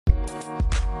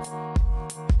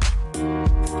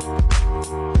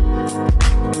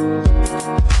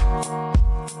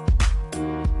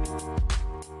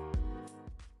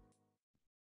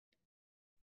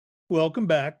Welcome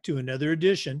back to another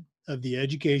edition of the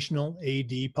Educational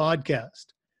AD Podcast.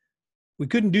 We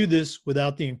couldn't do this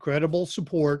without the incredible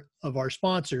support of our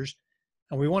sponsors,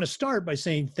 and we want to start by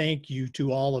saying thank you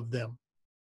to all of them.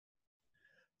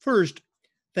 First,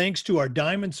 thanks to our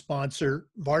diamond sponsor,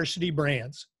 Varsity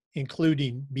Brands,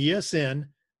 including BSN,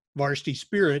 Varsity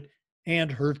Spirit,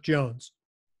 and Herff Jones.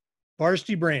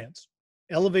 Varsity Brands,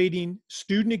 elevating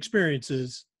student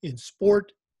experiences in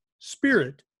sport,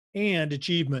 spirit, and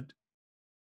achievement.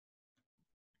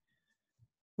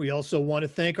 We also want to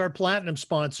thank our platinum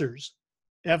sponsors,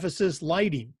 Ephesus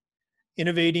Lighting,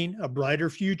 innovating a brighter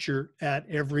future at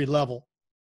every level.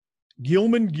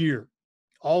 Gilman Gear,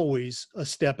 always a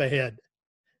step ahead.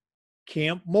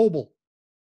 Camp Mobile,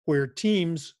 where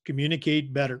teams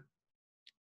communicate better.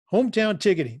 Hometown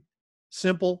Ticketing,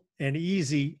 simple and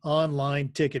easy online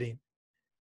ticketing.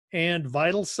 And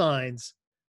Vital Signs,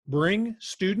 bring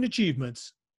student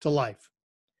achievements to life.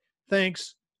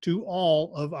 Thanks to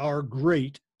all of our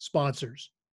great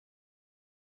sponsors.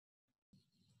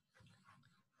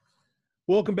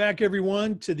 Welcome back,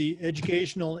 everyone, to the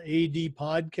Educational AD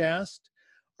Podcast.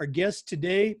 Our guest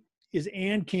today is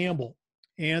Ann Campbell.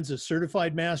 Ann's a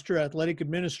certified master athletic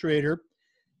administrator,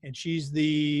 and she's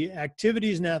the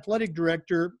activities and athletic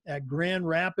director at Grand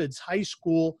Rapids High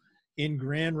School in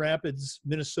Grand Rapids,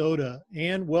 Minnesota.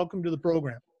 Ann, welcome to the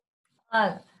program.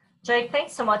 Jake,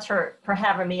 thanks so much for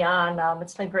having me on.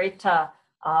 It's been great to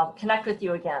connect with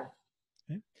you again.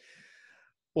 Okay.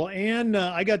 Well, Ann,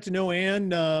 I got to know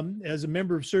Ann as a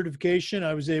member of certification.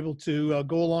 I was able to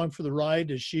go along for the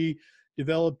ride as she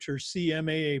developed her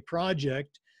CMAA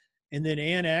project. And then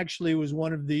Ann actually was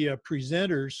one of the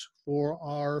presenters for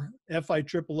our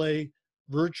FIAAA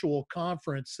virtual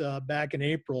conference back in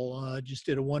April. Just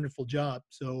did a wonderful job.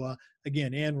 So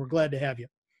again, Ann, we're glad to have you.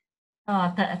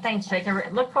 Thanks, Jake. I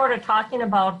look forward to talking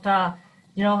about,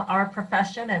 our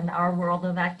profession and our world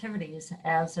of activities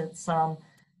as it's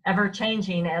ever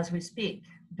changing as we speak.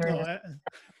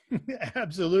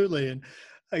 Absolutely. And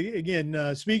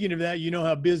again, speaking of that, you know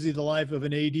how busy the life of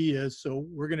an AD is, so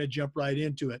we're going to jump right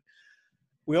into it.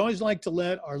 We always like to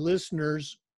let our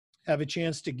listeners have a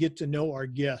chance to get to know our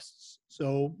guests.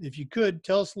 So if you could,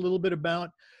 tell us a little bit about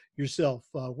yourself,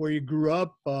 where you grew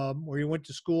up, where you went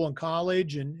to school and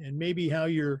college, and maybe how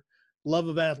your love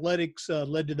of athletics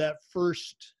led to that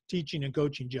first teaching and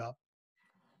coaching job.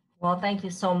 Well, thank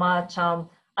you so much.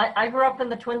 I grew up in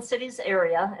the Twin Cities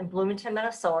area in Bloomington,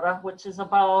 Minnesota, which is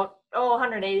about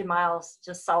 180 miles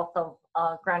just south of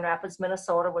Grand Rapids,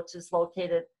 Minnesota, which is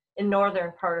located in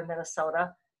northern part of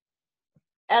Minnesota.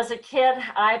 As a kid,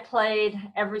 I played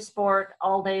every sport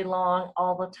all day long,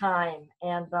 all the time.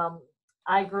 And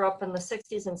I grew up in the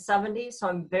 60s and 70s, so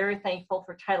I'm very thankful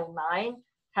for Title IX.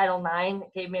 Title IX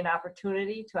gave me an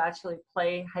opportunity to actually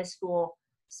play high school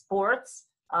sports.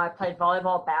 I played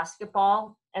volleyball,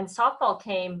 basketball, and softball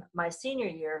came my senior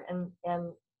year,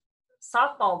 and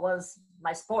softball was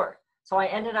my sport. So I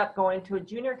ended up going to a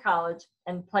junior college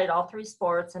and played all three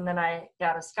sports, and then I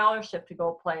got a scholarship to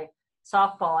go play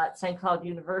softball at St. Cloud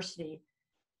University.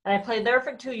 And I played there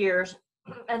for 2 years.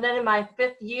 And then in my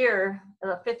fifth year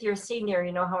senior,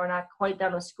 you know how we're not quite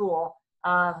done with school,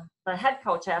 the head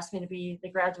coach asked me to be the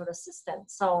graduate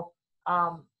assistant. So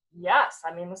yes,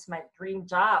 I mean, this is my dream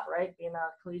job, right? Being a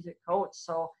collegiate coach.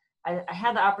 So I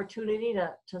had the opportunity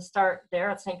to start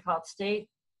there at St. Cloud State.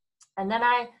 And then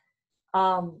I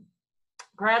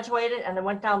graduated and I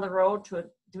went down the road to a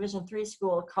Division III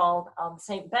school called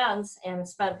St. Ben's and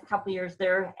spent a couple years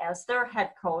there as their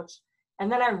head coach.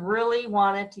 And then I really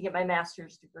wanted to get my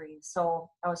master's degree. So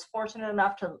I was fortunate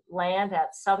enough to land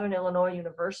at Southern Illinois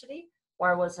University,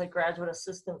 where I was a graduate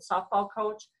assistant softball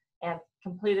coach and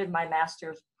completed my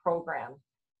master's program.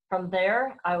 From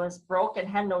there, I was broke and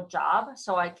had no job.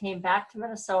 So I came back to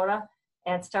Minnesota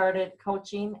and started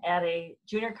coaching at a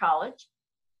junior college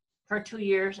for 2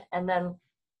 years. And then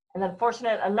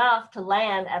fortunate enough to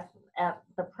land at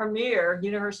the premier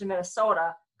University of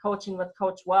Minnesota, coaching with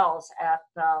Coach Wells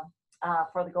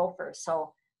for the Gophers.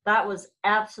 So that was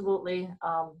absolutely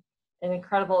an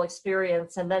incredible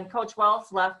experience. And then Coach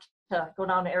Wells left to go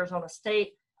down to Arizona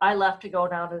State. I left to go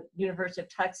down to University of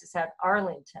Texas at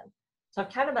Arlington. So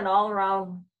I've kind of been all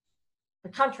around the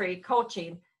country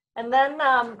coaching. And then,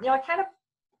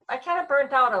 I kind of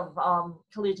burnt out of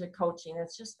collegiate coaching.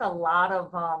 It's just a lot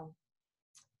of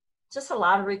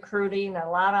recruiting, a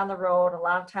lot on the road, a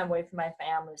lot of time away from my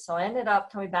family. So I ended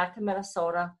up coming back to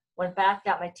Minnesota, went back,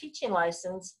 got my teaching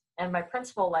license and my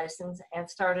principal license, and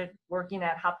started working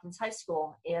at Hopkins High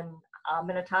School in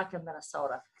Minnetonka,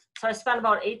 Minnesota. So I spent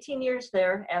about 18 years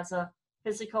there as a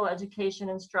physical education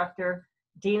instructor,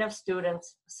 dean of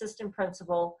students, assistant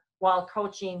principal, while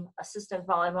coaching assistant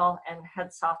volleyball and head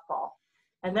softball.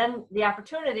 And then the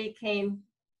opportunity came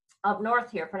up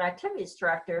north here for an activities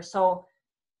director. So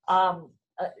I've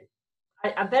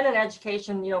been in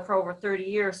education, for over 30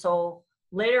 years. So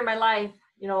later in my life,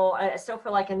 I still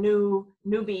feel like a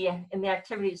newbie in the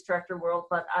activities director world,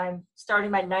 but I'm starting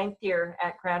my 9th year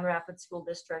at Grand Rapids School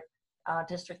District,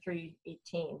 District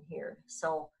 318 here.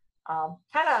 So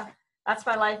that's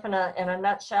my life in a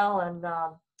nutshell. And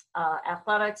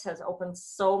athletics has opened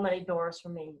so many doors for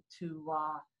me to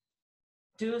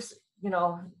do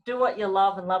what you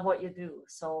love and love what you do.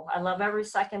 So I love every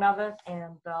second of it.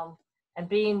 And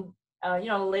being,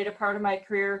 later part of my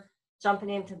career,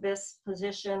 jumping into this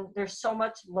position, there's so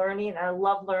much learning. I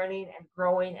love learning and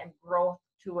growing and growth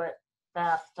to it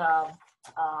that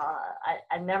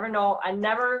I never know. I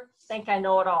never think I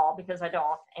know it all, because I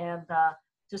don't. And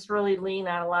just really lean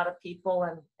on a lot of people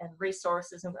and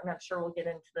resources. And I'm sure we'll get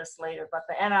into this later, but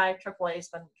the NIAAA has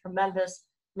been tremendous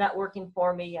networking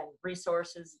for me and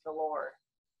resources galore.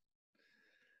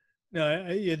 No,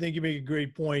 I think you make a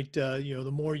great point. The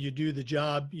more you do the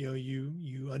job,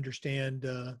 you understand,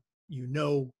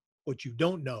 what you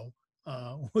don't know,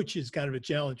 which is kind of a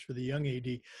challenge for the young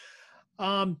AD.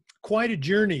 Quite a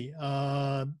journey,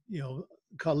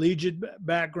 collegiate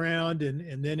background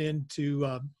and then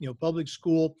into, public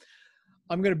school.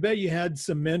 I'm going to bet you had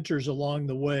some mentors along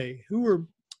the way. Who were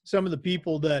some of the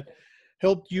people that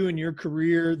helped you in your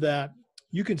career that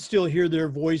you can still hear their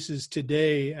voices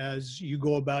today as you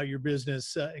go about your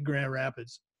business in Grand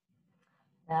Rapids?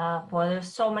 Yeah, boy,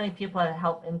 there's so many people that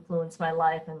help influence my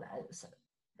life, and I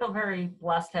feel very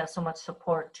blessed to have so much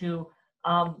support too.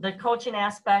 The coaching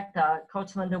aspect,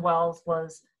 Coach Linda Wells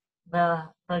was the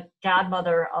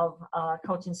godmother of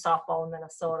coaching softball in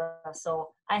Minnesota.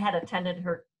 So I had attended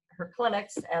her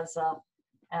clinics as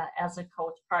a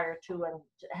coach prior to, and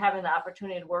having the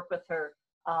opportunity to work with her,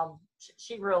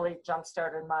 she really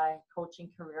jump-started my coaching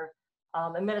career.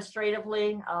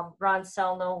 Administratively, Ron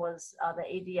Selno was the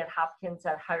AD at Hopkins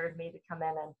that hired me to come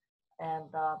in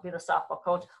and be the softball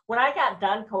coach. When I got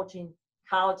done coaching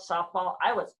college softball,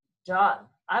 I was done.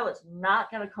 I was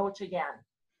not going to coach again.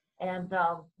 And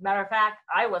matter of fact,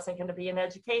 I wasn't going to be in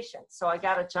education. So I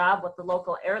got a job with the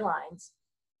local airlines.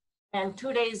 And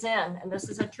 2 days in, and this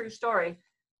is a true story,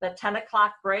 the 10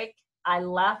 o'clock break, I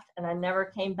left and I never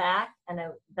came back. And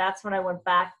that's when I went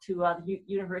back to the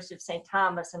University of St.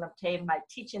 Thomas and obtained my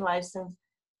teaching license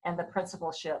and the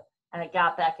principalship. And I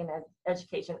got back in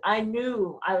education. I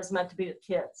knew I was meant to be with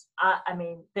kids. I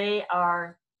mean, they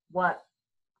are what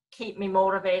keep me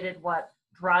motivated, what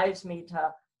drives me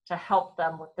to help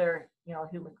them with their,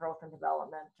 human growth and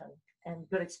development and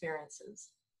good experiences.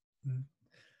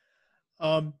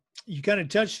 You kind of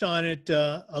touched on it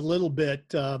a little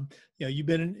bit. You've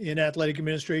been in athletic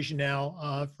administration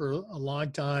now for a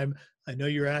long time. I know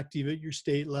you're active at your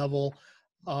state level.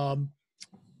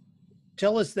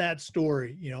 Tell us that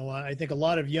story. I think a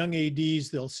lot of young ADs,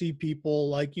 they'll see people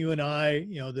like you and I,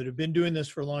 that have been doing this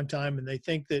for a long time, and they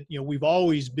think that, we've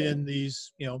always been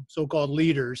these, so-called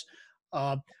leaders.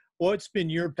 What's been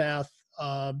your path,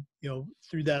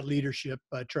 through that leadership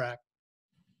track?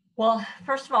 Well,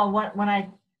 first of all,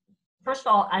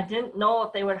 I didn't know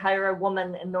if they would hire a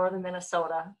woman in northern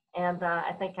Minnesota, and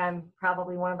I think I'm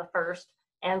probably one of the first.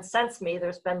 And since me,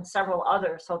 there's been several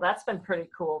others, so that's been pretty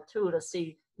cool too to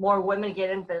see more women get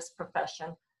into this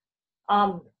profession.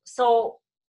 So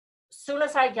soon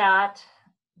as I got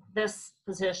this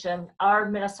position, our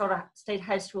Minnesota State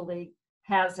High School League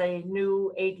has a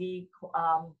new AD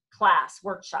class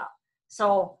workshop.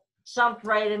 So jumped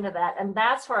right into that, and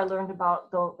that's where I learned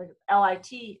about the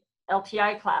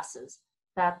LTI classes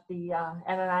that the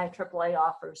NIAAA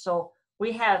offers. So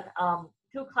we had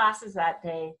 2 classes that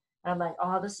day, and I'm like,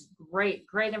 oh, this is great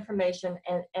information.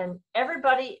 And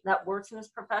everybody that works in this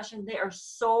profession, they are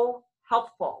so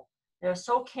helpful. They're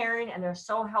so caring and they're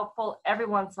so helpful.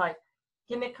 Everyone's like,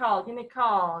 give me a call.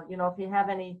 If you have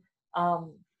any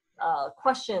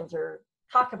questions or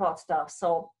talk about stuff.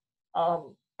 So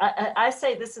I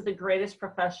say this is the greatest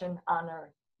profession on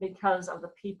earth because of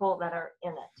the people that are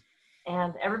in it.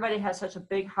 And everybody has such a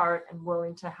big heart and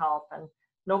willing to help, and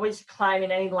nobody's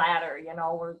climbing any ladder,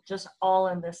 we're just all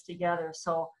in this together.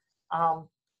 So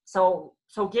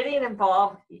getting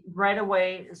involved right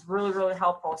away is really, really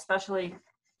helpful, especially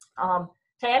to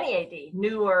any AD,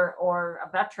 new or a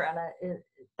veteran.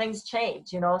 Things change,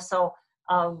 so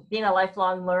being a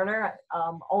lifelong learner,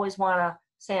 always want to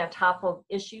stay on top of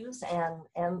issues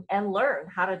and learn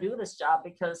how to do this job,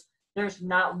 because there's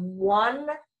not one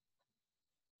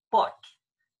book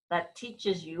that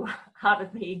teaches you how to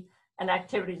be an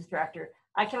activities director.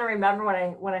 I can remember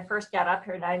when I first got up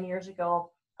here 9 years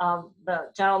ago, the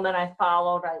gentleman I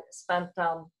followed, I spent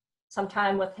some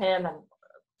time with him, and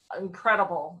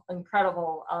incredible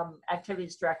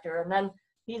activities director. And then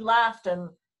he left, and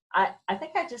I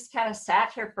think I just kind of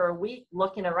sat here for a week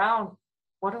looking around.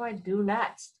 What do I do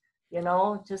next? You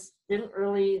know, just didn't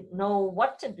really know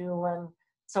what to do. And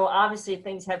so obviously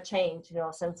things have changed, you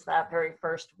know, since that very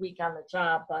first week on the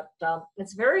job. But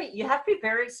you have to be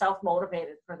very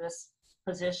self-motivated for this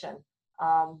position,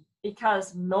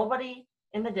 because nobody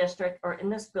in the district or in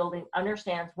this building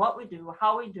understands what we do,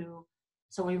 how we do.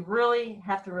 So we really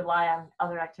have to rely on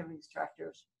other activities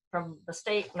directors from the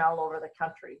state and all over the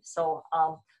country. So,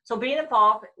 so being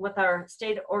involved with our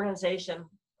state organization,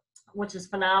 which is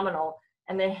phenomenal,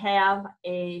 and they have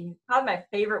probably my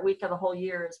favorite week of the whole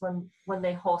year is when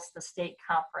they host the state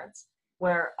conference,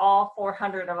 where all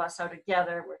 400 of us are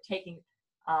together. We're taking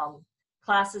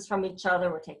classes from each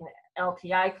other. We're taking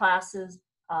LPI classes.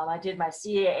 I did my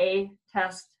CAA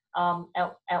test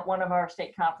at one of our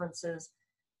state conferences.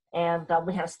 And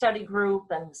we had a study group,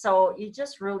 and so you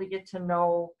just really get to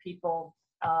know people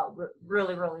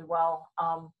really, really well.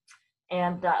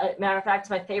 Matter of fact, it's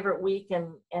my favorite week,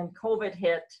 and COVID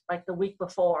hit like the week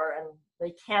before, and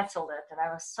they canceled it, and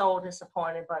I was so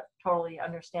disappointed, but totally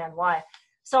understand why.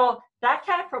 So that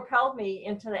kind of propelled me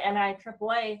into the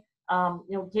NIAAA. You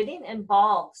know, getting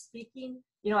involved, speaking,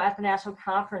 you know, at the national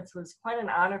conference was quite an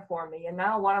honor for me. And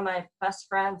now one of my best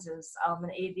friends is an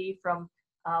AD from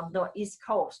the East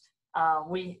Coast.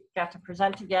 We got to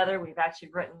present together. We've actually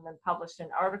written and published an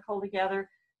article together.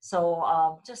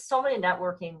 So just so many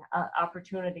networking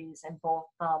opportunities in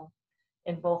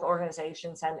both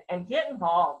organizations, and get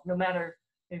involved no matter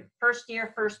first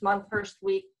year, first month, first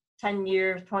week, 10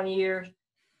 years, 20 years.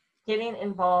 Getting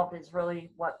involved is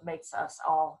really what makes us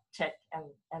all tick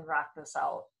and rock this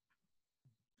out.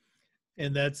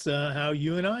 And that's how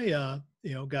you and I,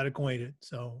 you know, got acquainted.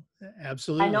 So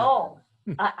absolutely. I know.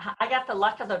 I got the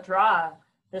luck of the draw.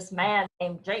 This man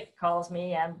named Jake calls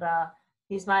me, and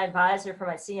he's my advisor for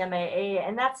my CMAA.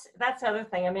 And that's the other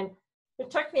thing. I mean, it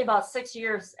took me about 6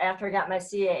 years after I got my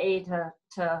CAA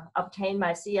to obtain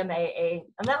my CMAA.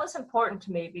 And that was important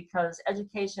to me because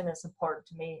education is important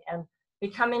to me. And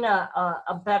becoming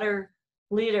a better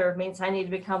leader means I need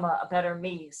to become a better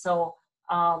me. So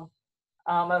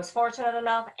I was fortunate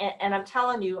enough, and I'm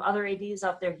telling you, other ADs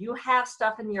out there, you have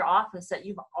stuff in your office that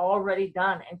you've already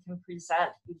done and can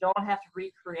present. You don't have to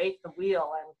recreate the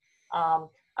wheel. And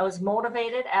I was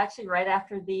motivated actually right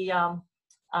after the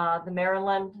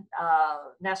Maryland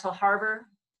National Harbor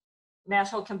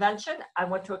National Convention. I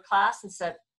went to a class and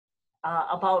said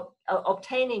about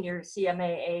obtaining your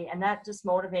CMAA, and that just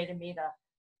motivated me to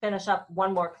finish up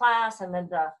one more class and then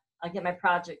to get my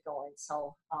project going.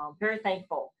 So very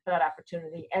thankful for that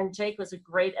opportunity. And Jake was a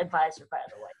great advisor, by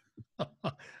the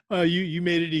way. Well, you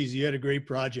made it easy. You had a great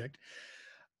project.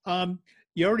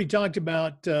 You already talked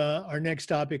about our next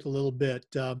topic a little bit,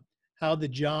 how the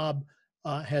job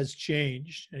has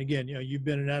changed. And again, you know, you've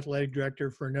been an athletic director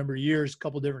for a number of years, a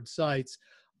couple different sites.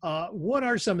 What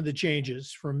are some of the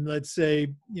changes from, let's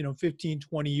say, you know, 15,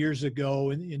 20 years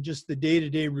ago in just the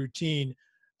day-to-day routine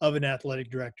of an athletic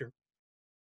director?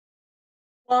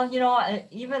 Well, you know,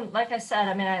 even like I said,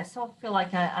 I mean, I still feel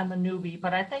like I'm a newbie,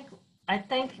 but I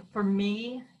think for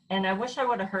me, and I wish I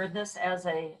would have heard this as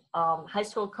a high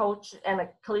school coach and a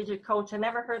collegiate coach. I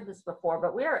never heard this before,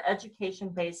 but we are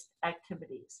education-based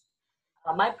activities.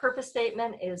 My purpose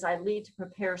statement is I lead to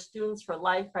prepare students for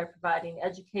life by providing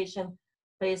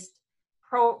education-based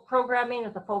programming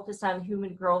with a focus on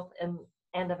human growth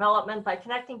and development by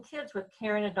connecting kids with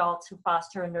caring adults who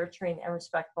foster a nurturing and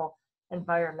respectful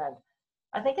environment.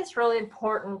 I think it's really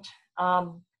important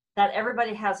that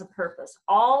everybody has a purpose.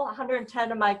 All 110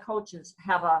 of my coaches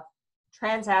have a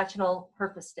transactional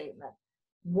purpose statement.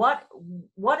 What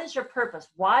is your purpose?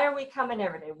 Why are we coming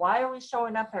every day? Why are we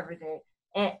showing up every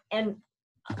day? And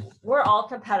we're all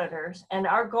competitors, and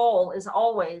our goal is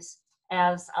always,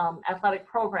 as athletic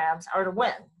programs, are to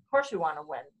win. Of course we want to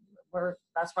win.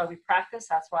 That's why we practice,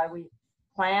 that's why we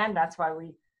plan, that's why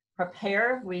we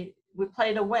prepare. We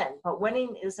play to win, but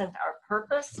winning isn't our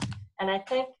purpose. And I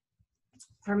think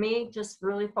for me, just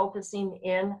really focusing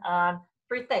in on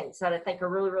 3 things that I think are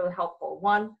really, really helpful.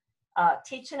 One,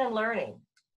 teaching and learning.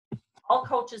 All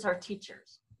coaches are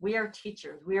teachers. We are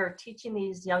teachers. We are teaching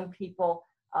these young people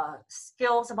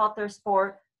skills about their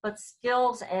sport, but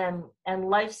skills and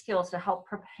life skills to help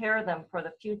prepare them for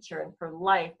the future and for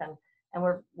life. And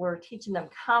we're teaching them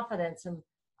confidence and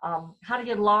how to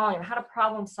get along and how to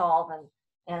problem solve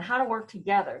and how to work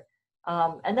together.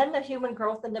 And then the human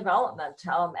growth and development.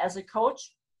 As a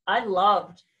coach, I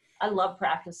love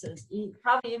practices,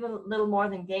 probably even a little more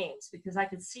than games, because I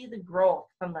could see the growth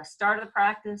from the start of the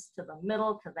practice to the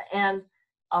middle to the end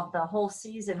of the whole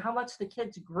season, how much the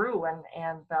kids grew and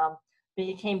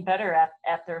became better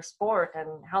at their sport,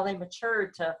 and how they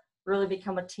matured to really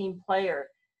become a team player.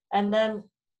 And then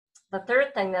the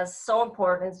third thing that's so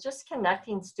important is just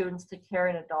connecting students to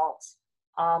caring adults.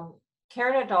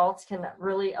 Caring adults can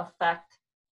really affect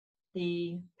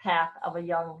the path of a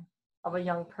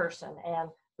young person, and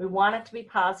we want it to be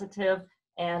positive.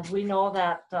 And we know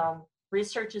that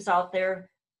research is out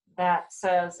there that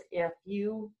says if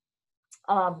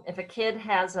a kid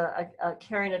has a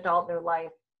caring adult in their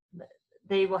life,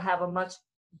 they will have a much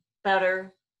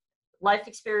better life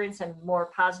experience and more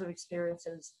positive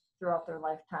experiences throughout their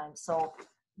lifetime. So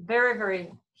very,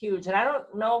 very huge. And I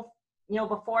don't know,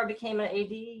 before I became an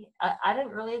AD, I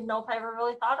didn't really know if I ever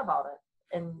really thought about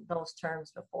it in those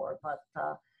terms before. But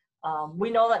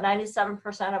we know that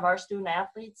 97% of our student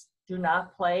athletes do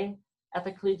not play at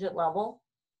the collegiate level.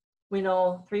 We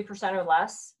know 3% or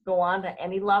less go on to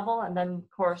any level. And then, of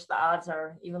course, the odds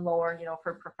are even lower,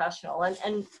 for professional.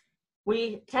 And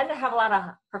we tend to have a lot of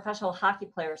professional hockey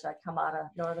players that come out of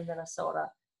northern Minnesota.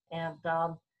 And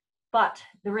but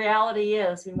the reality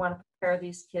is we want to prepare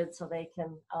these kids so they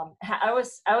can, I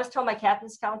always tell my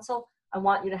captain's council, I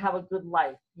want you to have a good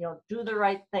life, do the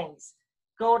right things,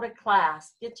 go to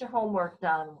class, get your homework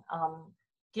done,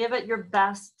 give it your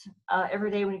best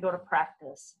every day when you go to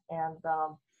practice, and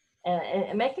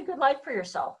make a good life for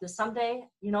yourself. Because someday,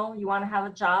 you want to have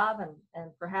a job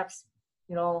and perhaps,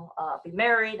 be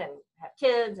married and have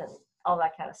kids and all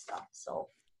that kind of stuff. So.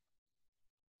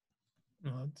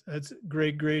 That's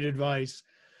great advice.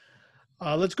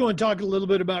 Let's go and talk a little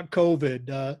bit about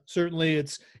COVID. Certainly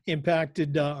it's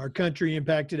impacted our country,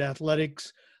 impacted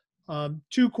athletics.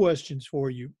 Two questions for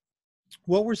you.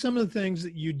 What were some of the things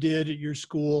that you did at your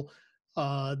school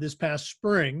this past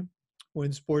spring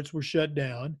when sports were shut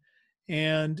down?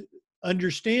 And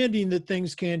understanding that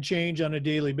things can change on a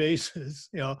daily basis,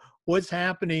 what's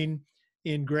happening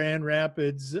in Grand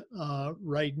Rapids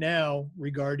right now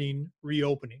regarding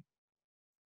reopening?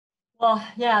 Well,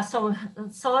 yeah, so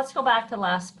let's go back to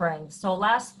last spring. So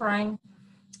last spring,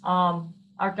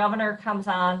 our governor comes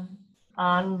on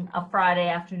a Friday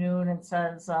afternoon and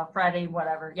says,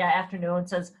 afternoon,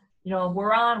 says,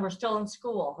 we're still in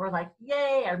school. We're like,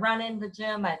 yay. I run in the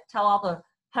gym. I tell all the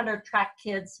 100 track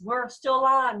kids, we're still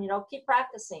on, keep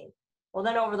practicing. Well,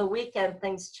 then over the weekend,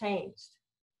 things changed.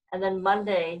 And then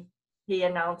Monday, he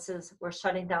announces we're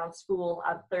shutting down school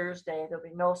on Thursday. There'll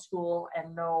be no school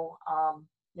and no,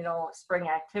 spring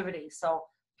activities. So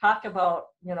talk about,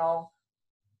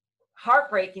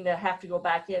 heartbreaking to have to go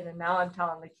back in. And now I'm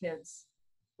telling the kids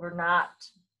we're not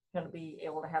going to be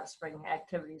able to have spring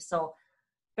activities. So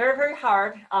very, very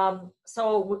hard.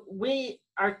 So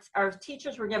our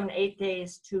teachers were given 8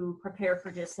 days to prepare for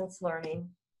distance learning.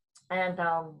 And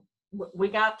we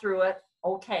got through it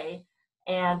okay.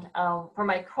 And for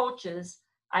my coaches,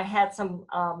 I had some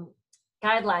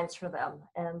guidelines for them.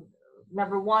 And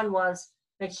number one was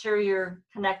make sure you're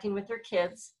connecting with your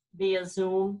kids via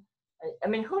Zoom. I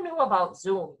mean, who knew about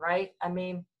Zoom, right? I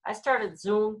mean, I started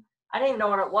Zoom. I didn't even know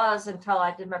what it was until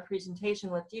I did my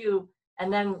presentation with you.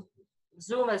 And then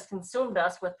Zoom has consumed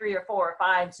us with 3 or 4 or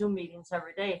 5 Zoom meetings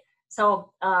every day.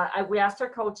 So we asked our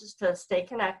coaches to stay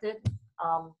connected.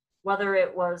 Whether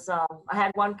it was, I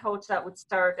had one coach that would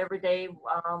start every day,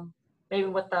 maybe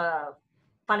with a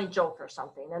funny joke or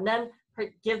something, and then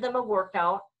give them a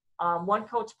workout. One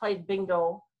coach played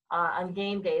bingo on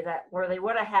game day where they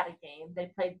would have had a game.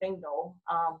 They played bingo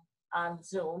on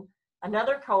Zoom.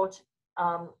 Another coach,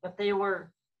 if they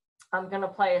were going to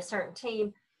play a certain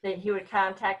team, he would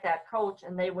contact that coach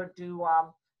and they would do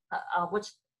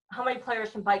how many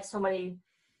players can bike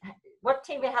what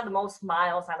team had the most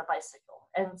miles on a bicycle.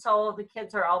 And so the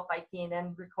kids are out biking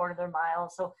and recording their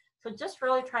miles. So just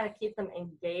really trying to keep them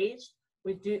engaged.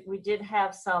 We did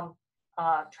have some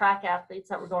track athletes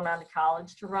that were going on to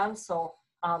college to run. So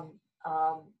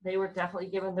they were definitely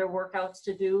given their workouts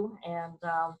to do. And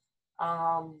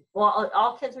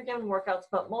all kids were given workouts,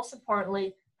 but most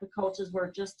importantly, the coaches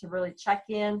were just to really check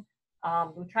in.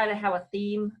 We try to have a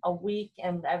theme a week,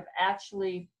 and I've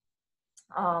actually,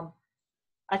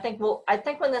 I think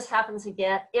when this happens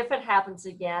again, if it happens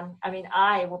again, I mean,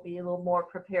 I will be a little more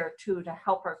prepared too to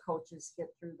help our coaches get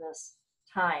through this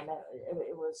time.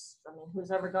 It was, I mean, who's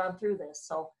ever gone through this?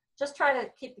 So just try to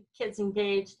keep the kids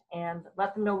engaged and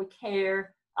let them know we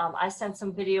care. I sent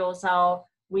some videos out.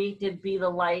 We did Be the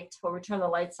Light, where we turned the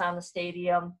lights on the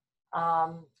stadium.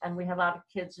 And we had a lot of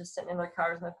kids just sitting in their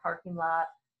cars in the parking lot.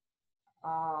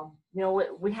 You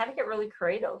know, we had to get really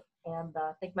creative, and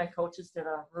I think my coaches did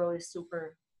a really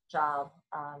super job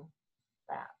on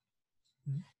that.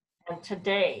 Mm-hmm. And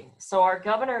today, so our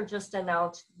governor just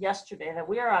announced yesterday that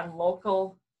we are on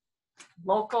local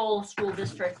school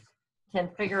district can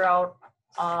figure out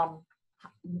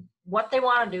what they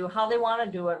want to do, how they want to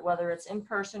do it, whether it's in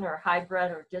person or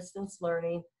hybrid or distance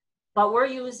learning. But we're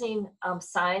using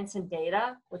science and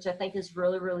data, which I think is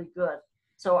really, really good.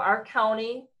 So our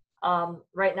county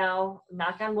right now,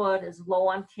 knock on wood, is low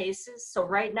on cases. So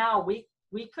right now we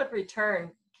could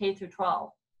return K through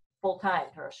 12 full time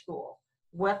to our school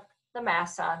with the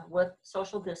masks on, with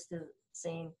social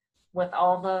distancing, with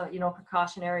all the, you know,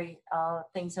 precautionary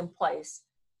things in place.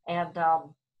 And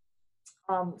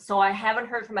so I haven't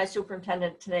heard from my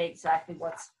superintendent today exactly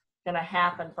what's going to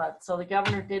happen, but so the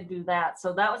governor did do that.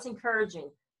 So that was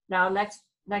encouraging. Now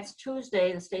next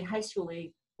Tuesday, the State High School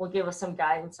League will give us some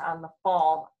guidance on the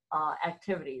fall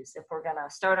activities, if we're going to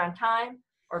start on time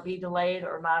or be delayed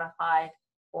or modified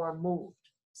or moved.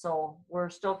 So we're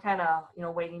still kind of, you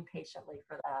know, waiting patiently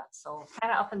for that. So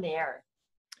kind of up in the air.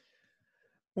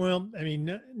 Well, I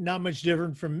mean, not much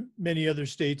different from many other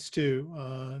states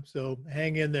too. So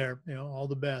hang in there, you know, all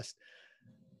the best.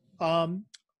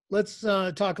 Let's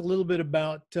talk a little bit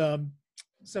about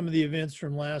some of the events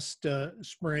from last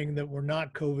spring that were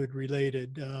not COVID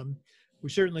related. We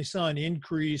certainly saw an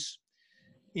increase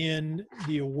in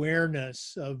the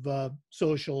awareness of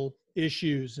social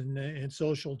issues and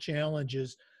social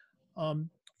challenges.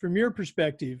 From your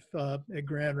perspective at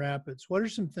Grand Rapids, what are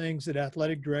some things that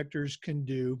athletic directors can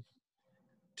do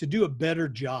to do a better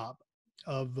job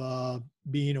of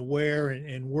being aware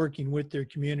and working with their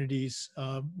communities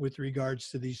with regards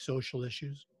to these social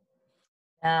issues?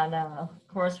 And of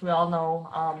course, we all know,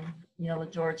 you know, the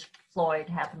George Floyd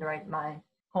happened right in my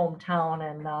hometown,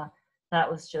 and that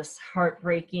was just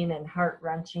heartbreaking and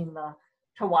heart-wrenching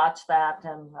to watch that,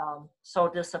 and so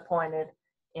disappointed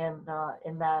in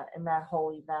that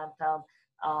whole event.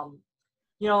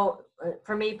 You know,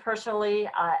 for me personally,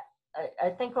 I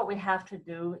think what we have to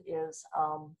do is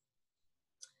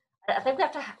I think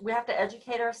we have to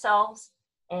educate ourselves,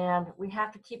 and we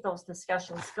have to keep those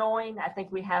discussions going. I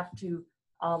think we have to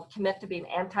commit to being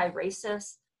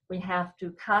anti-racist. We have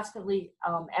to constantly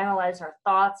analyze our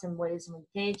thoughts and ways of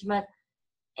engagement,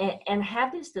 and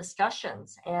have these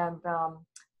discussions. And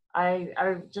I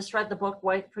just read the book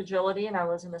White Fragility, and I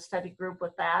was in a study group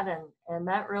with that, and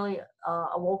that really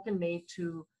awoken me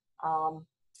to,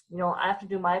 you know, I have to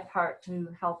do my part to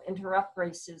help interrupt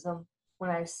racism when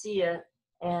I see it,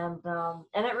 and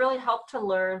it really helped to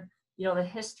learn, you know, the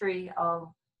history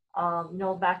of, you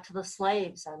know, back to the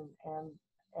slaves and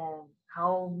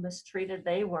how mistreated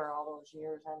they were all those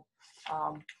years.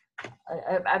 And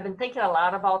I've been thinking a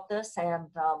lot about this, and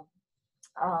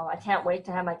I can't wait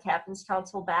to have my Captain's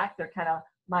Council back. They're kind of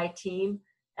my team.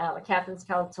 The Captain's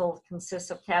Council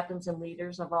consists of captains and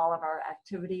leaders of all of our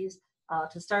activities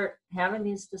to start having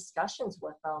these discussions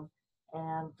with them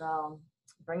and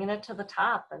bringing it to the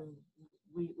top. And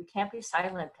we can't be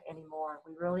silent anymore.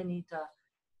 We really need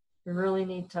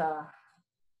to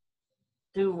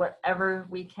do whatever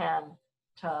we can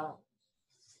to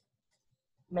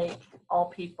make all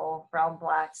people, brown,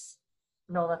 blacks,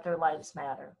 know that their lives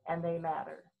matter, and they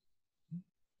matter.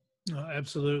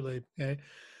 Absolutely. Okay.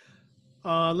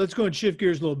 Let's go and shift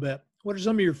gears a little bit. What are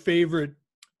some of your favorite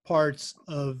parts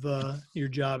of your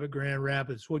job at Grand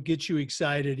Rapids? What gets you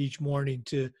excited each morning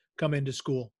to come into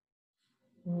school?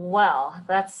 Well,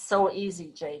 that's so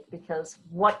easy, Jake, because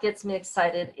what gets me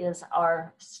excited is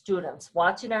our students,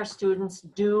 watching our students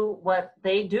do what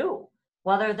they do,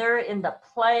 whether they're in the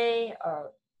play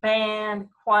or band,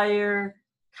 choir,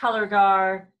 color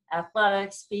guard,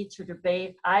 athletics, speech, or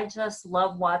debate. I just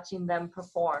love watching them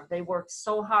perform. They work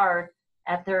so hard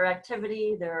at their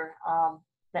activity,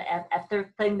 at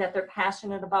their thing that they're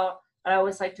passionate about. I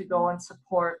always like to go and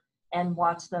support and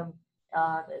watch them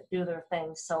do their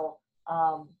thing. So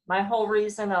my whole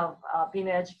reason of being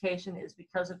in education is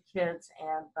because of kids,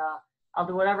 and I'll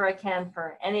do whatever I can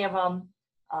for any of them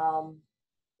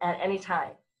at any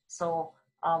time. So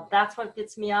that's what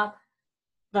gets me up.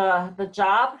 The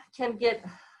job can get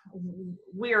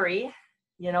weary.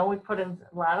 You know, we put in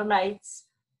a lot of nights,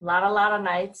 a lot of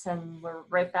nights, and we're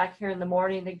right back here in the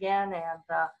morning again.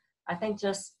 And I think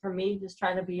just for me, just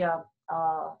trying to be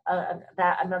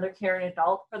another caring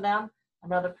adult for them,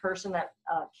 another person that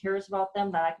cares about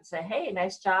them, that I can say, hey,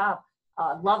 nice job.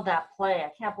 Love that play.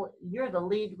 I can't believe you're the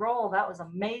lead role. That was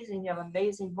amazing. You have an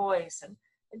amazing voice. And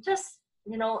just,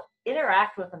 you know,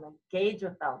 interact with them, engage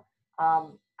with them.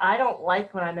 I don't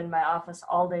like when I'm in my office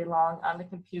all day long on the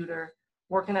computer,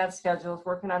 working on schedules,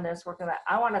 working on this, working on that.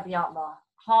 I want to be out in the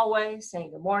hallway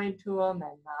saying good morning to them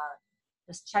and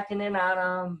just checking in on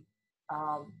them.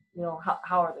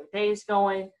 How are their days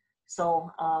going?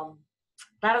 So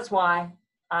that is why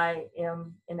I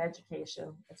am in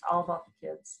education. It's all about the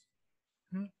kids.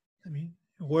 I mean,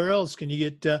 where else can you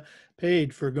get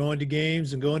paid for going to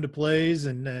games and going to plays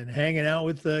and hanging out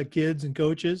with kids and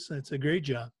coaches? That's a great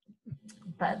job.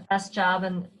 Best job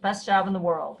in the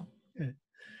world.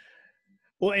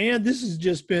 Well, Ann, this has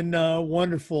just been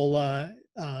wonderful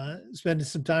spending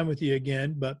some time with you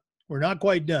again, but we're not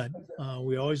quite done.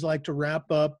 We always like to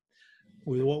wrap up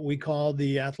with what we call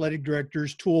the athletic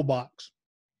director's toolbox.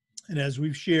 And as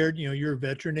we've shared, you're a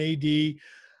veteran AD.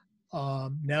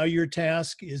 Now your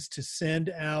task is to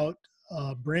send out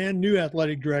a brand new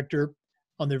athletic director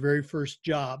on their very first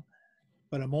job.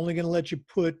 But I'm only going to let you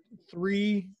put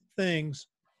 3 things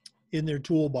in their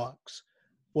toolbox.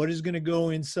 What is going to go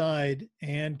inside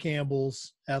Ann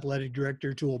Campbell's athletic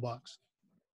director toolbox?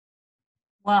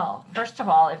 Well, first of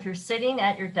all, if you're sitting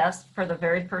at your desk for the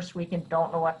very first week and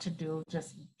don't know what to do,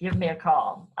 just give me a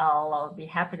call. I'll be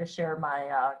happy to share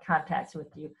my contacts with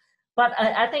you. But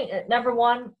I think number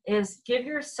 1 is give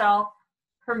yourself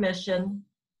permission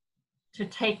to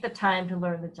take the time to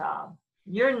learn the job.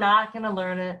 You're not going to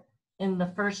learn it in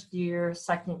the first year,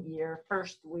 second year,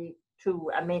 first week,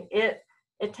 2. I mean, it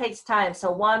takes time.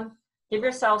 So 1, give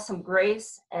yourself some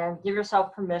grace and give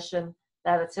yourself permission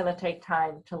that it's going to take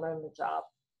time to learn the job.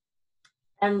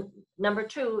 And number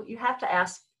 2, you have to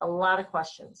ask a lot of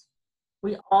questions.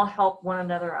 We all help one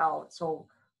another out. So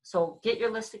get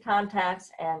your list of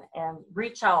contacts and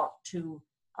reach out to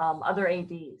other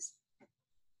ADs.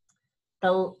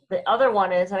 The other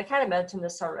one is, and I kind of mentioned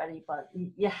this already, but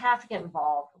you have to get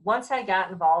involved. Once I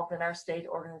got involved in our state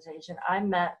organization, I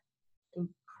met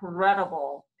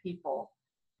incredible people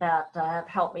that have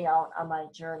helped me out on my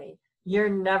journey. You're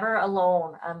never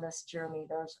alone on this journey.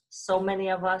 There's so many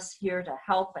of us here to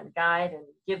help and guide and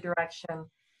give direction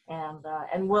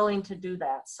and willing to do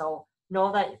that. So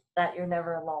know that you're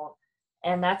never alone.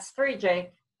 And that's 3,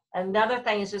 Jake. Another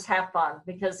thing is just have fun,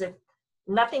 because if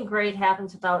nothing great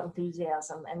happens without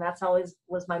enthusiasm, and that's always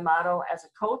was my motto as a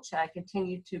coach. And I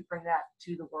continue to bring that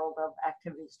to the world of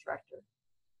activities director.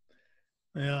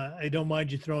 Yeah, I don't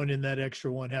mind you throwing in that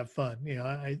extra one. Have fun.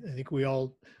 I think we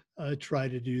all try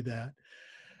to do that.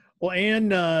 Well,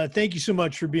 Ann, thank you so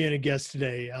much for being a guest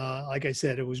today. Like I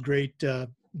said, it was great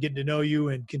getting to know you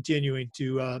and continuing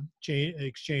to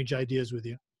exchange ideas with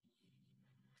you.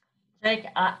 Jake,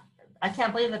 I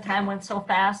can't believe the time went so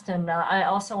fast. And I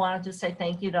also wanted to say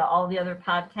thank you to all the other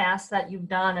podcasts that you've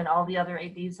done and all the other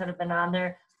ADs that have been on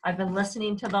there. I've been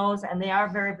listening to those, and they are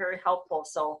very, very helpful.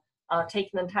 So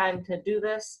taking the time to do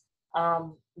this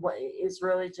is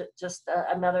really just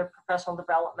another professional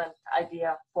development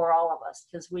idea for all of us,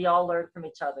 because we all learn from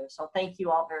each other. So thank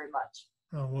you all very much.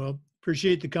 Oh, well,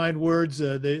 appreciate the kind words.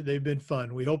 They've been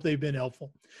fun. We hope they've been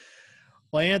helpful.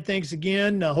 Well, Ann, thanks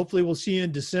again. Hopefully we'll see you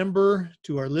in December.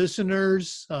 To our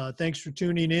listeners, thanks for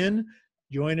tuning in.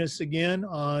 Join us again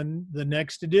on the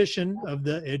next edition of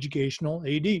the Educational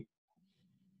AD.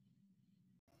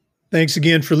 Thanks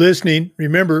again for listening.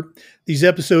 Remember, these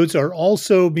episodes are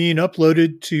also being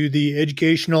uploaded to the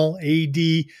Educational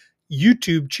AD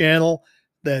YouTube channel.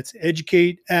 That's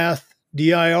Educate Ath,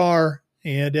 DIR,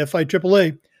 and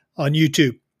FIAAA on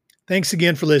YouTube. Thanks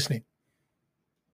again for listening.